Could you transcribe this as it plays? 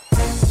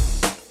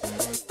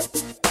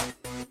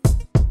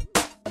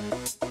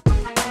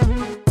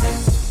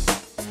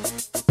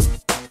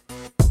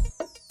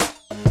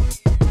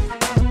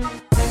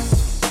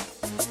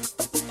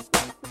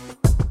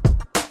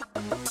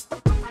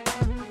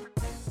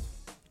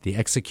The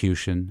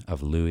Execution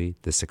of Louis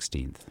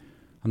XVI.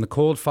 On the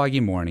cold, foggy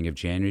morning of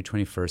January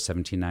 21st,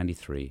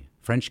 1793,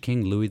 French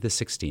King Louis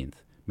XVI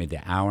made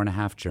the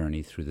hour-and-a-half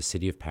journey through the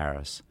city of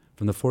Paris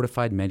from the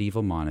fortified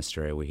medieval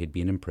monastery where he had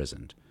been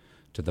imprisoned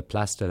to the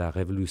Place de la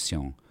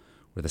Révolution,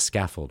 where the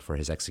scaffold for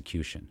his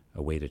execution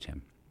awaited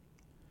him.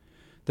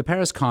 The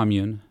Paris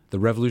Commune, the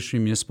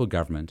revolutionary municipal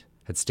government,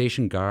 had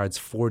stationed guards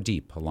 4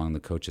 deep along the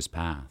coach's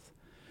path,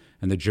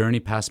 and the journey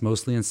passed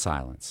mostly in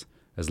silence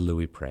as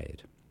Louis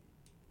prayed.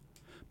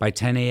 By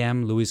 10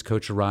 a.m., Louis's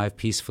coach arrived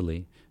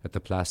peacefully at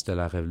the Place de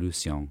la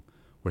Révolution,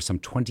 where some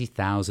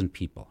 20,000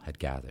 people had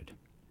gathered.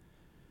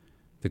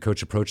 The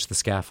coach approached the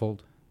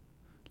scaffold.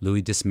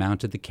 Louis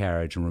dismounted the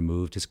carriage and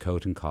removed his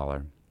coat and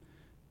collar.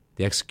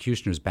 The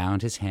executioners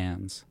bound his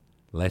hands,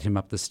 led him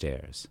up the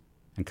stairs,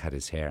 and cut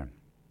his hair.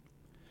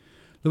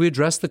 Louis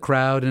addressed the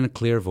crowd in a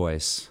clear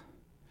voice.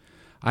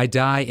 "I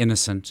die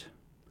innocent.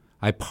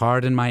 I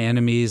pardon my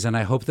enemies, and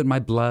I hope that my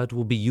blood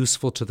will be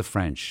useful to the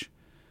French,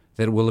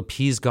 that it will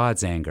appease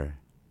God's anger."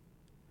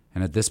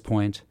 And at this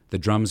point, the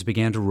drums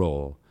began to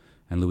roll,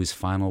 and Louis's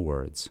final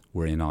words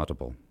were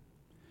inaudible.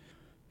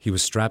 He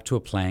was strapped to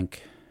a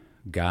plank,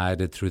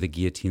 guided through the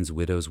guillotine's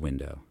widow's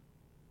window,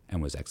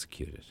 and was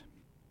executed.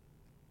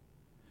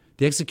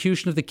 The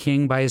execution of the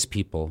king by his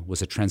people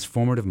was a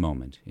transformative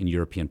moment in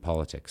European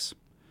politics.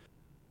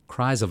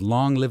 Cries of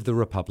 "Long live the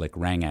Republic"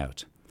 rang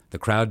out. The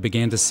crowd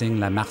began to sing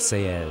La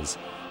Marseillaise,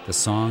 the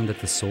song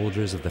that the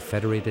soldiers of the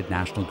Federated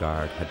National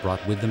Guard had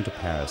brought with them to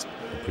Paris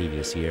the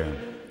previous year.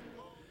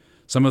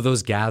 Some of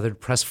those gathered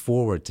pressed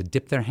forward to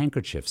dip their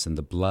handkerchiefs in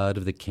the blood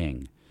of the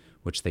king,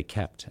 which they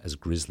kept as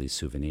grisly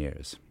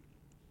souvenirs.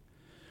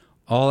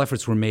 All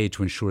efforts were made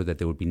to ensure that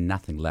there would be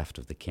nothing left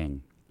of the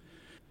king.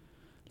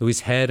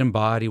 Louis's head and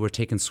body were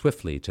taken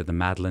swiftly to the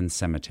Madeleine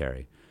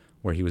Cemetery,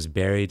 where he was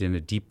buried in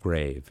a deep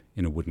grave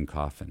in a wooden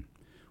coffin,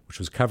 which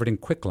was covered in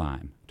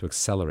quicklime to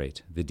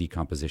accelerate the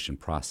decomposition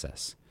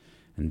process.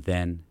 And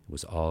then it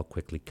was all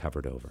quickly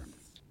covered over.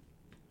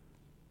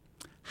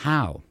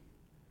 How,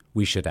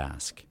 we should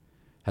ask,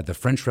 had the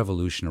French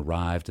Revolution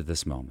arrived at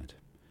this moment?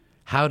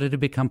 How did it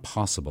become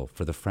possible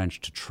for the French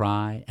to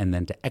try and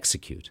then to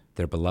execute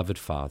their beloved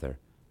father,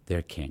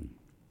 their king?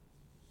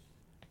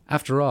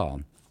 After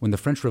all, when the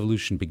French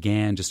Revolution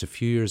began just a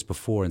few years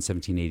before in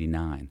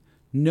 1789,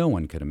 no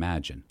one could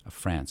imagine a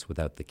France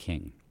without the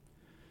king.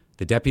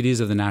 The deputies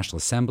of the National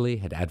Assembly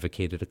had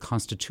advocated a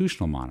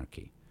constitutional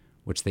monarchy,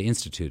 which they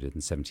instituted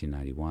in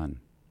 1791.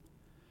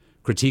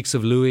 Critiques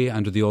of Louis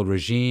under the old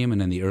regime and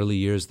in the early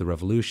years of the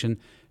Revolution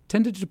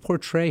tended to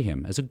portray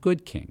him as a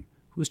good king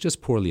who was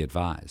just poorly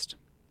advised.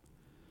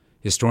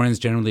 Historians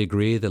generally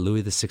agree that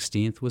Louis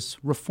XVI was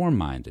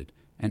reform-minded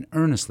and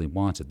earnestly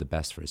wanted the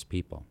best for his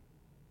people.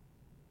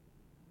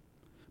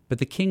 But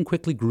the king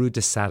quickly grew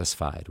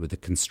dissatisfied with the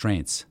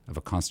constraints of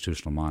a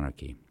constitutional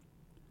monarchy.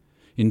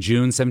 In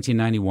June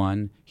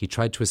 1791, he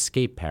tried to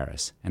escape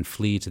Paris and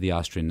flee to the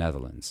Austrian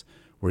Netherlands,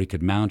 where he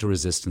could mount a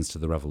resistance to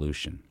the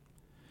revolution.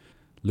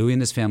 Louis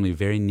and his family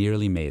very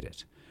nearly made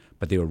it,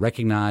 but they were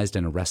recognized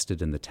and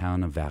arrested in the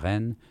town of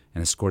Varennes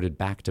and escorted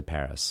back to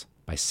Paris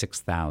by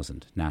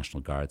 6,000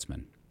 National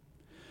Guardsmen.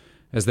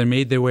 As they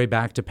made their way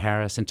back to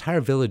Paris,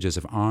 entire villages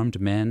of armed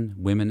men,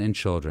 women, and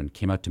children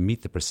came out to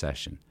meet the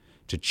procession,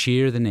 to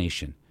cheer the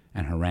nation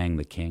and harangue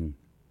the king.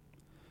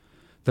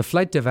 The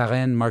flight to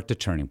Varennes marked a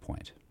turning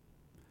point.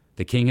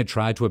 The king had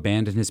tried to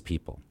abandon his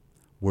people.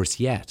 Worse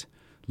yet,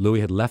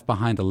 Louis had left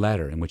behind a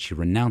letter in which he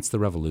renounced the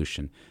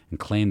revolution and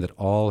claimed that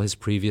all his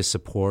previous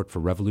support for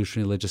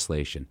revolutionary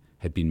legislation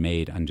had been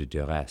made under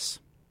duress.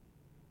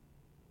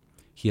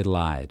 He had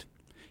lied.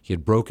 He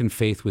had broken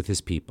faith with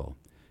his people,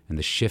 and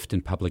the shift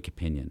in public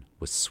opinion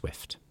was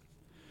swift.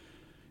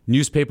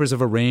 Newspapers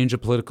of a range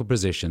of political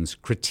positions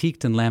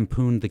critiqued and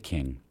lampooned the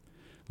king.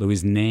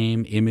 Louis's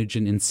name, image,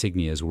 and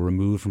insignias were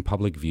removed from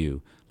public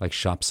view, like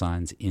shop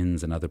signs,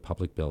 inns, and other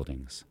public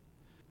buildings.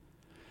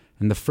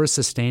 And the first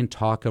sustained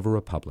talk of a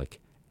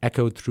republic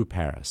echoed through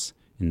Paris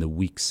in the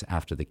weeks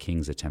after the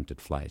king's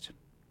attempted flight.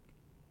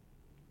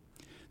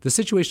 The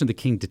situation of the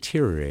king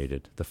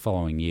deteriorated the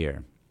following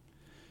year.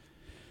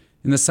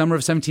 In the summer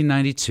of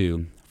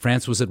 1792,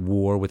 France was at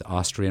war with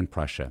Austria and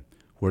Prussia,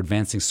 who were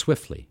advancing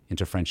swiftly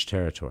into French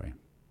territory.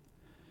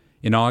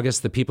 In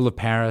August, the people of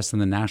Paris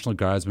and the National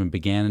Guardsmen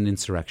began an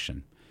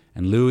insurrection,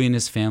 and Louis and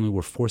his family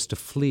were forced to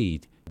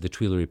flee the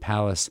Tuileries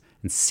Palace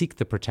and seek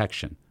the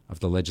protection of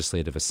the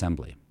Legislative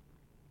Assembly.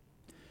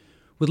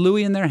 With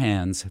Louis in their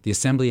hands, the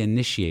Assembly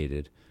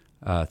initiated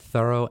a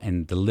thorough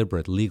and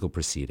deliberate legal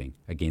proceeding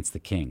against the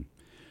king,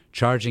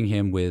 charging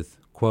him with,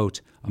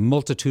 quote, "a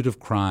multitude of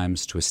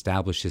crimes to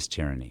establish his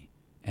tyranny,"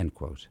 end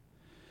quote,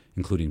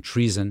 including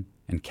treason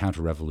and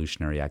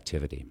counter-revolutionary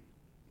activity.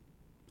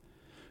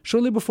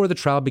 Shortly before the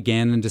trial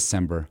began in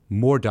December,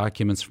 more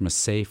documents from a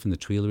safe in the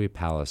Tuileries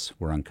Palace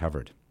were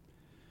uncovered.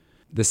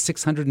 The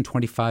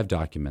 625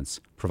 documents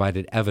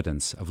provided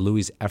evidence of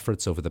Louis's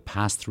efforts over the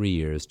past 3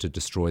 years to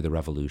destroy the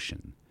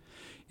revolution,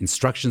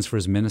 instructions for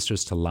his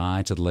ministers to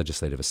lie to the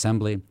Legislative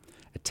Assembly,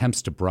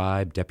 attempts to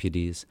bribe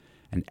deputies,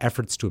 and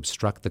efforts to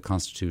obstruct the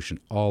Constitution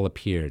all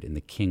appeared in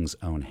the king's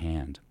own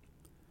hand.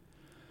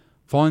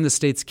 Following the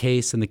state's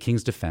case and the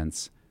king's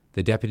defense,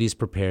 the deputies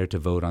prepared to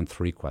vote on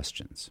 3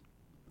 questions.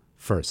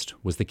 First,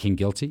 was the king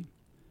guilty?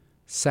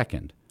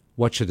 Second,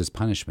 what should his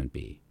punishment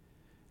be?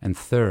 And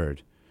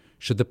third,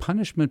 should the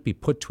punishment be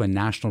put to a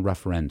national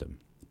referendum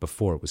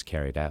before it was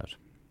carried out?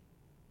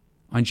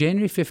 On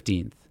January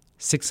 15th,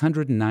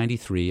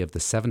 693 of the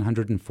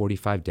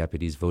 745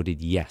 deputies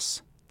voted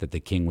yes, that the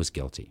king was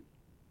guilty.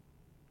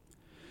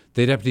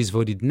 The deputies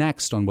voted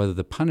next on whether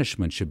the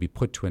punishment should be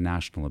put to a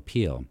national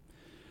appeal,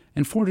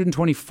 and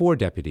 424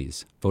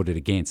 deputies voted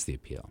against the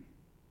appeal.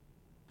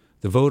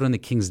 The vote on the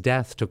king's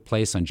death took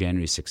place on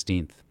January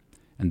 16th,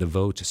 and the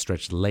vote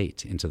stretched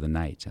late into the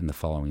night and the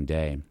following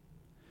day.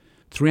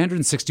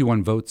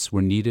 361 votes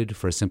were needed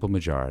for a simple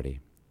majority,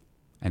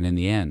 and in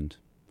the end,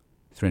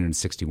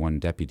 361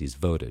 deputies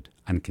voted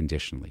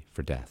unconditionally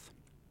for death.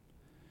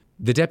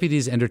 The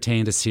deputies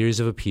entertained a series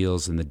of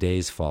appeals in the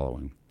days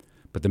following,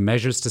 but the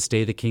measures to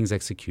stay the king's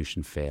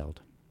execution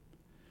failed.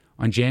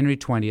 On January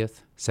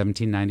 20th,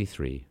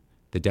 1793,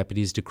 the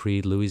deputies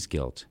decreed Louis's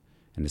guilt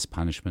and his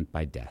punishment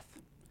by death.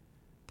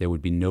 There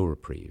would be no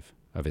reprieve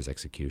of his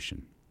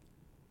execution.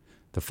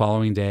 The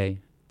following day,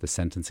 the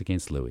sentence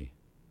against Louis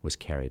was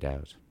carried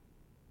out.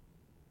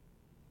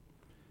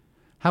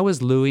 How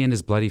has Louis and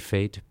his bloody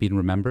fate been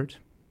remembered?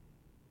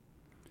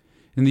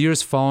 In the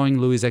years following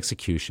Louis's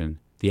execution,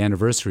 the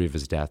anniversary of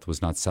his death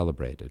was not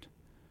celebrated.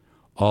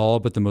 All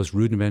but the most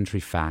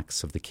rudimentary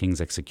facts of the king's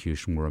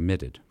execution were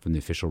omitted from the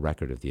official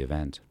record of the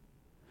event.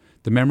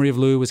 The memory of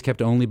Louis was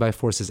kept only by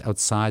forces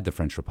outside the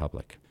French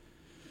Republic.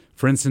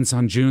 For instance,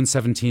 on June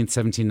 17,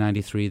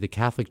 1793, the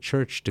Catholic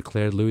Church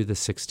declared Louis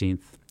XVI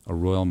a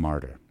royal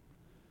martyr.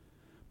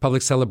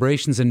 Public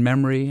celebrations in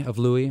memory of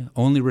Louis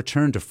only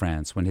returned to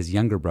France when his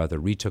younger brother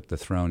retook the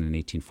throne in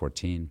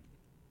 1814.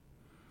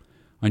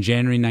 On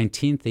January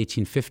 19,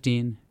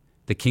 1815,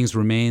 the king's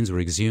remains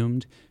were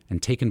exhumed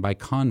and taken by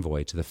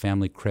convoy to the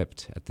family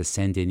crypt at the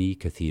Saint-Denis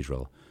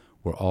Cathedral,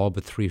 where all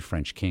but 3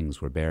 French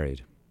kings were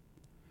buried.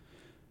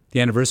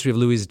 The anniversary of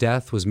Louis's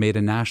death was made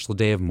a national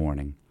day of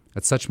mourning.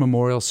 At such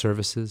memorial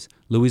services,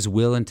 Louis's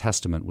will and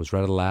testament was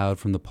read aloud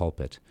from the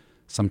pulpit,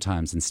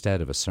 sometimes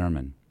instead of a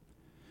sermon.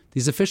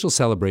 These official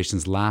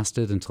celebrations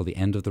lasted until the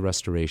end of the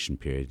Restoration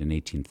period in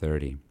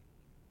 1830.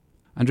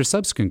 Under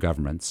subsequent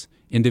governments,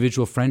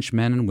 individual French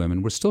men and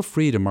women were still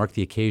free to mark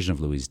the occasion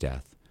of Louis's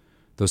death,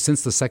 though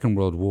since the Second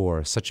World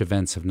War, such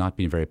events have not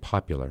been very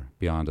popular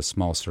beyond a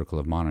small circle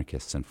of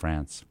monarchists in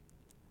France.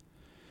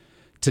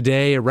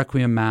 Today, a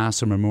Requiem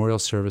Mass or memorial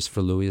service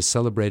for Louis is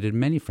celebrated in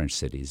many French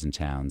cities and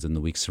towns in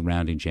the weeks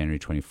surrounding January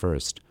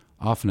 21st,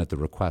 often at the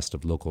request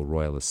of local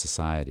royalist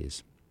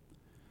societies.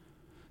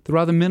 The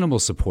rather minimal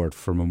support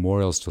for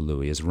memorials to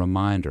Louis is a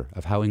reminder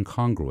of how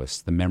incongruous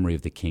the memory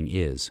of the king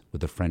is with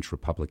the French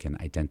Republican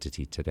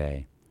identity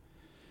today.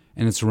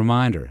 And it's a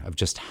reminder of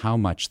just how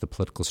much the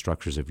political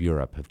structures of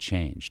Europe have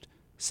changed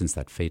since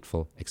that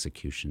fateful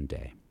execution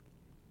day.